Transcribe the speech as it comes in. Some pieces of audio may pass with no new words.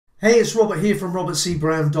Hey, it's Robert here from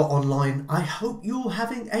robertcbrown.online. I hope you're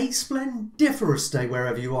having a splendiferous day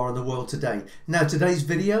wherever you are in the world today. Now, today's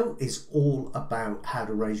video is all about how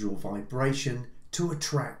to raise your vibration to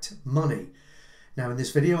attract money. Now, in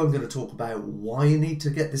this video, I'm going to talk about why you need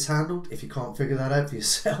to get this handled if you can't figure that out for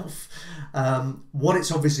yourself, what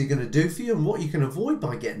it's obviously going to do for you and what you can avoid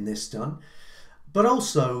by getting this done. But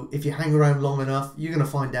also, if you hang around long enough, you're going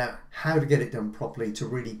to find out how to get it done properly to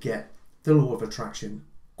really get the law of attraction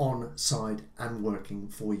on side and working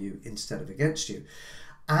for you instead of against you.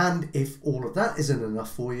 And if all of that isn't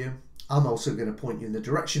enough for you, I'm also going to point you in the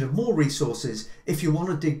direction of more resources if you want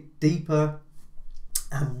to dig deeper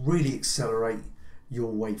and really accelerate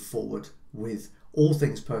your way forward with all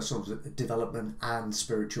things personal development and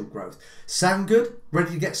spiritual growth. Sound good?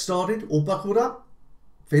 Ready to get started? All buckled up?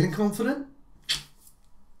 Feeling confident?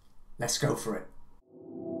 Let's go for it.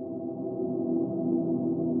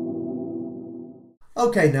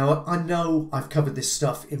 Okay, now I know I've covered this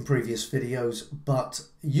stuff in previous videos, but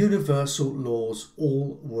universal laws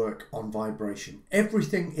all work on vibration.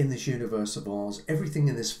 Everything in this universe of ours, everything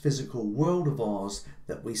in this physical world of ours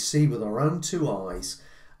that we see with our own two eyes,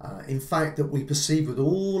 in fact that we perceive with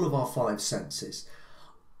all of our five senses,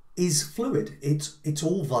 is fluid. It's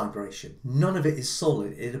all vibration. None of it is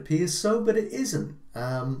solid. It appears so, but it isn't.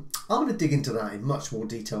 I'm going to dig into that in much more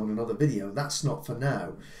detail in another video. That's not for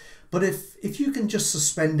now. But if you can just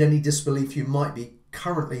suspend any disbelief you might be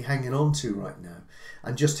currently hanging on to right now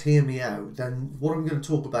and just hear me out, then what I'm going to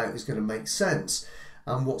talk about is going to make sense.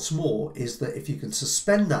 And what's more is that if you can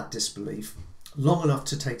suspend that disbelief long enough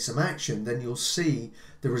to take some action, then you'll see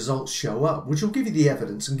the results show up, which will give you the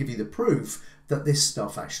evidence and give you the proof that this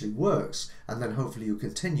stuff actually works. And then hopefully you'll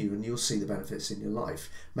continue and you'll see the benefits in your life.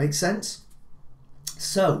 Make sense?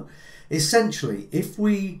 So essentially, if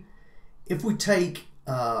we take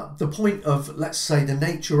the point of, let's say, the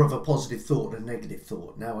nature of a positive thought and a negative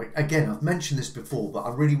thought. Now, again, I've mentioned this before, but I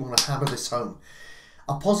really want to hammer this home.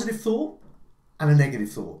 A positive thought and a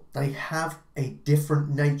negative thought, they have a different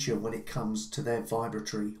nature when it comes to their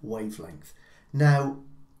vibratory wavelength. Now,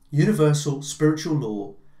 universal spiritual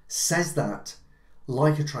law says that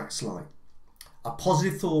like attracts like. A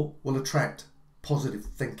positive thought will attract positive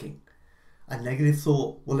thinking. A negative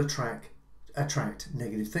thought will attract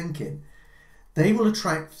negative thinking. They will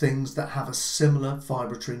attract things that have a similar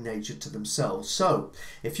vibratory nature to themselves. So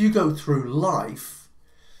if you go through life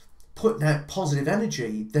putting out positive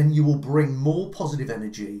energy, then you will bring more positive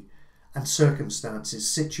energy and circumstances,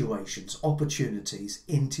 situations, opportunities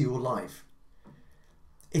into your life.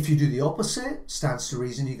 If you do the opposite, stands to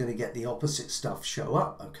reason you're going to get the opposite stuff show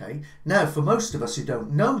up, okay? Now, for most of us who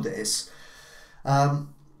don't know this,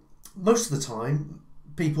 most of the time,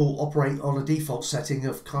 people operate on a default setting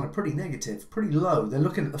of kind of pretty negative, pretty low. They're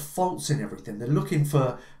looking at the faults in everything. They're looking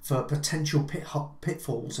for potential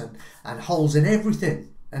pitfalls and holes in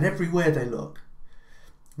everything and everywhere they look.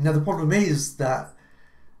 Now, the problem is that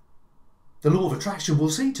the law of attraction will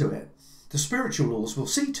see to it. The spiritual laws will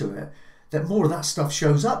see to it that more of that stuff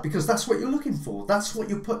shows up because that's what you're looking for. That's what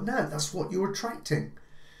you're putting out. That's what you're attracting.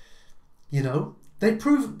 You know, they've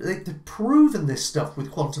proven this stuff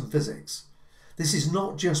with quantum physics. This is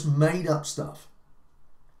not just made up stuff.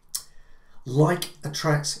 Like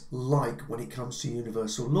attracts like when it comes to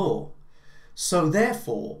universal law. So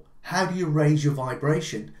therefore, how do you raise your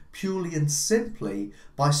vibration? Purely and simply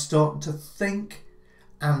by starting to think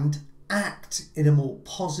and act in a more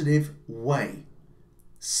positive way.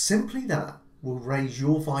 Simply that will raise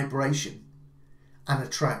your vibration and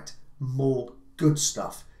attract more good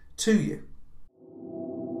stuff to you.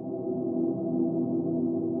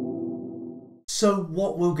 So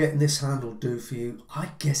what will getting this handle do for you?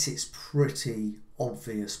 I guess it's pretty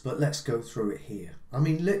obvious, but let's go through it here. I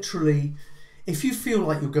mean, literally, if you feel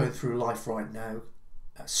like you're going through life right now,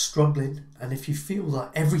 struggling, and if you feel that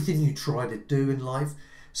everything you try to do in life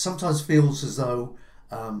sometimes feels as though,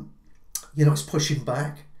 you know, it's pushing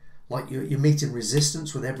back, like you're meeting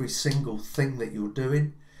resistance with every single thing that you're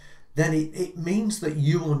doing, then it means that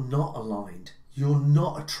you're not aligned. You're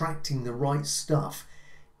not attracting the right stuff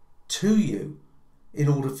to you in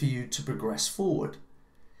order for you to progress forward.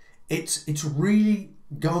 It's really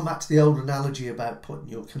going back to the old analogy about putting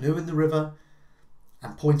your canoe in the river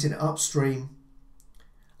and pointing it upstream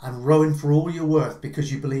and rowing for all you're worth because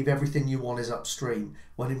you believe everything you want is upstream,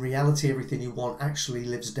 when in reality everything you want actually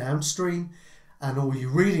lives downstream, and all you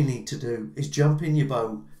really need to do is jump in your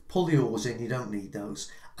boat, pull the oars in, you don't need those,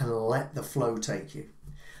 and let the flow take you.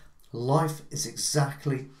 Life is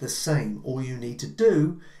exactly the same. All you need to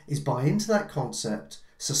do is buy into that concept,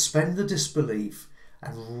 suspend the disbelief,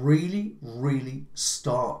 and really, really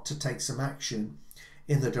start to take some action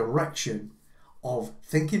in the direction of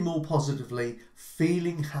thinking more positively,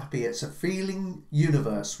 feeling happy. It's a feeling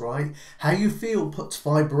universe, right? How you feel puts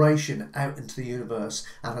vibration out into the universe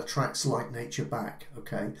and attracts like nature back,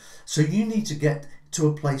 okay? So you need to get to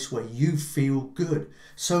a place where you feel good.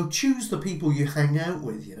 So choose the people you hang out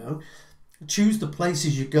with, you know. Choose the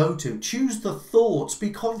places you go to. Choose the thoughts. Be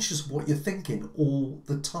conscious of what you're thinking all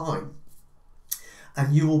the time.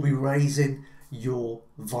 And you will be raising your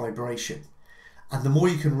vibration. And the more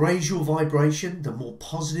you can raise your vibration, the more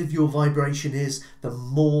positive your vibration is, the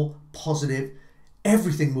more positive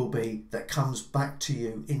everything will be that comes back to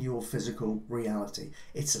you in your physical reality.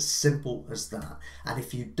 It's as simple as that. And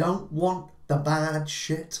if you don't want the bad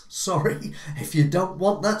shit, if you don't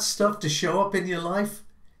want that stuff to show up in your life,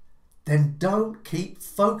 then don't keep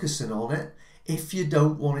focusing on it. If you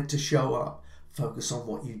don't want it to show up, focus on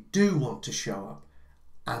what you do want to show up,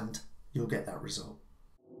 and you'll get that result.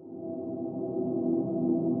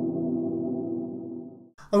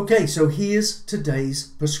 Okay, so here's today's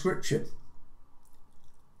prescription.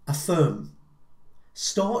 Affirm.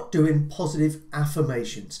 Start doing positive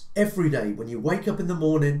affirmations every day when you wake up in the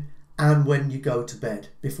morning and when you go to bed,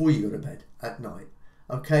 before you go to bed at night.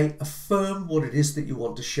 Okay, affirm what it is that you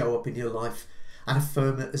want to show up in your life and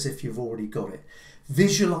affirm it as if you've already got it.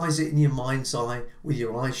 Visualize it in your mind's eye with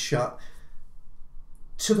your eyes shut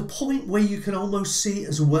to the point where you can almost see it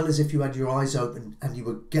as well as if you had your eyes open and you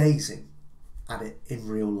were gazing at it in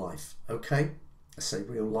real life. Okay, I say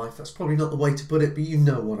real life, that's probably not the way to put it, but you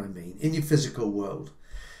know what I mean, in your physical world.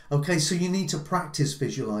 Okay, so you need to practice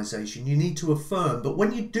visualization, you need to affirm, but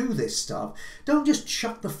when you do this stuff, don't just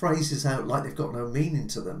chuck the phrases out like they've got no meaning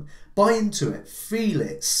to them. Buy into it, feel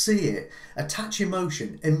it, see it, attach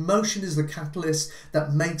emotion. Emotion is the catalyst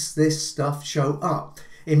that makes this stuff show up.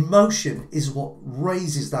 Emotion is what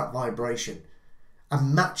raises that vibration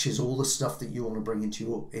and matches all the stuff that you want to bring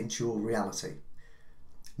into your reality.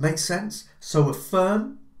 Makes sense? So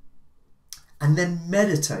affirm and then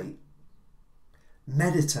meditate.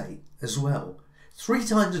 Meditate as well. 3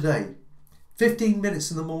 times a day. 15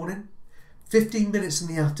 minutes in the morning, 15 minutes in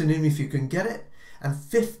the afternoon if you can get it, and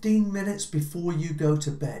 15 minutes before you go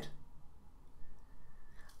to bed.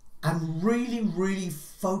 And really, really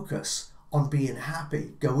focus on being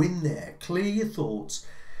happy. Go in there, clear your thoughts,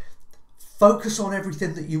 focus on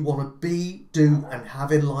everything that you want to be, do, and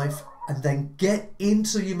have in life, and then get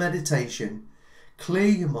into your meditation, clear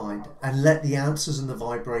your mind, and let the answers and the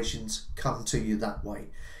vibrations come to you that way.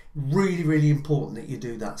 Really, really important that you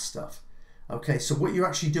do that stuff. Okay, so what you're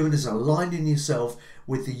actually doing is aligning yourself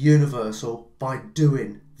with the universal by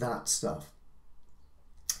doing that stuff.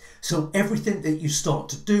 So everything that you start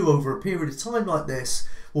to do over a period of time like this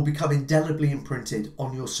will become indelibly imprinted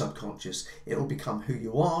on your subconscious. It will become who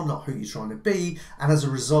you are, not who you're trying to be, and as a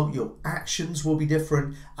result your actions will be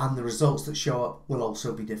different and the results that show up will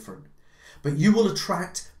also be different. But you will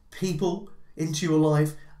attract people into your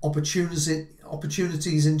life,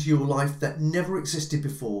 opportunities into your life that never existed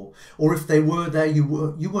before, or if they were there, you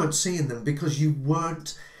weren't seeing them because you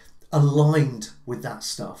weren't aligned with that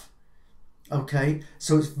stuff. Okay,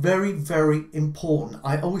 so it's very, very important.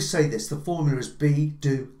 I always say this, the formula is be,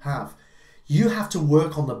 do, have. You have to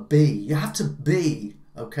work on the be. You have to be,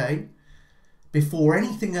 okay, before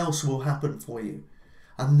anything else will happen for you.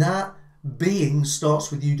 And that being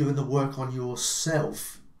starts with you doing the work on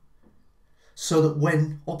yourself, so that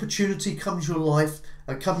when opportunity comes your way,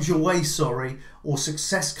 or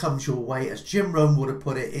success comes your way, as Jim Rohn would have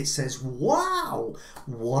put it, it says, wow,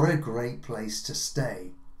 what a great place to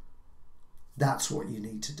stay. That's what you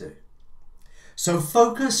need to do. So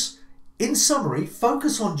focus, in summary,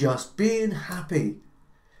 focus on just being happy.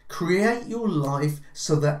 Create your life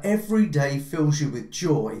so that every day fills you with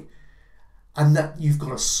joy and that you've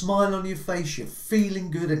got a smile on your face, you're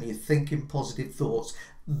feeling good and you're thinking positive thoughts.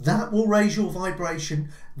 That will raise your vibration.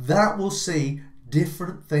 That will see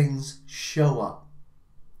different things show up.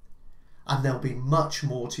 And there'll be much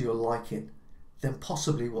more to your liking than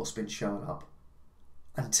possibly what's been showing up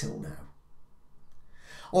until now.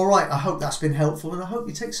 All right, I hope that's been helpful and I hope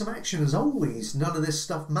you take some action. As always, none of this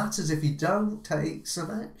stuff matters if you don't take some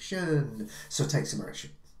action. So take some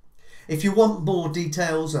action. If you want more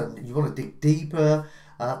details and you want to dig deeper,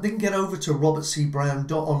 then get over to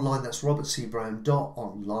robertcbrown.online. That's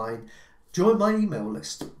robertcbrown.online. Join my email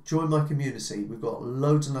list. Join my community. We've got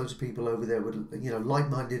loads and loads of people over there with,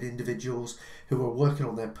 like-minded individuals who are working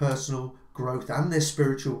on their personal growth and their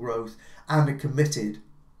spiritual growth and are committed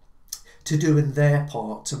to doing their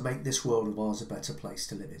part to make this world of ours a better place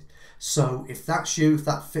to live in. So if that's you, if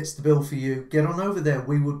that fits the bill for you, get on over there.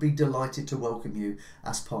 We would be delighted to welcome you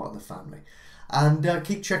as part of the family. And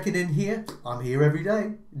keep checking in here. I'm here every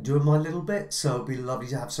day doing my little bit, so it'd be lovely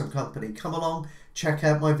to have some company. Come along, check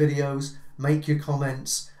out my videos, make your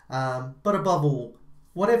comments, but above all,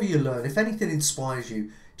 whatever you learn, if anything inspires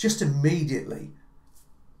you, just immediately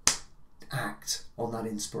act on that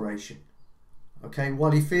inspiration. Okay,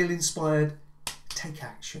 while you feel inspired, take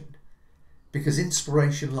action, because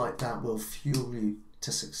inspiration like that will fuel you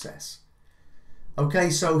to success. Okay,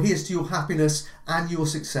 so here's to your happiness and your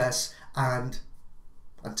success, and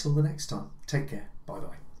until the next time, take care.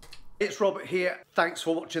 Bye-bye. It's Robert here. Thanks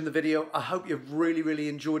for watching the video. I hope you've really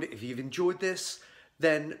enjoyed it. If you've enjoyed this,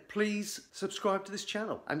 then please subscribe to this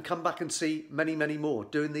channel and come back and see many more,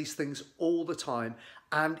 doing these things all the time.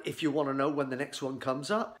 And if you want to know when the next one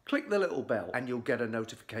comes up, click the little bell and you'll get a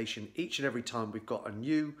notification each and every time we've got a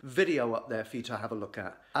new video up there for you to have a look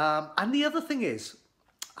at. And the other thing is,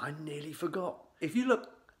 I nearly forgot. If you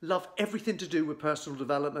love everything to do with personal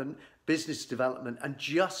development, business development, and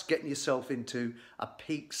just getting yourself into a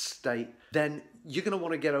peak state, then you're going to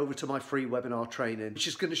want to get over to my free webinar training, which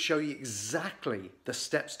is going to show you exactly the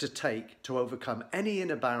steps to take to overcome any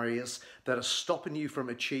inner barriers that are stopping you from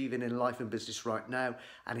achieving in life and business right now,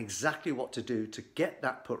 and exactly what to do to get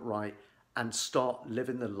that put right and start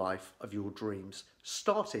living the life of your dreams,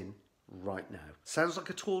 starting right now. Sounds like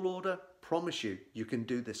a tall order? Promise you, you can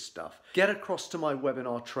do this stuff. Get across to my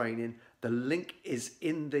webinar training. The link is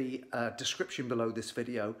in the description below this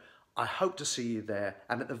video. I hope to see you there.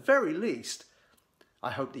 And at the very least,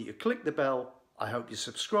 I hope that you click the bell. I hope you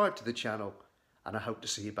subscribe to the channel. And I hope to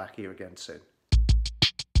see you back here again soon.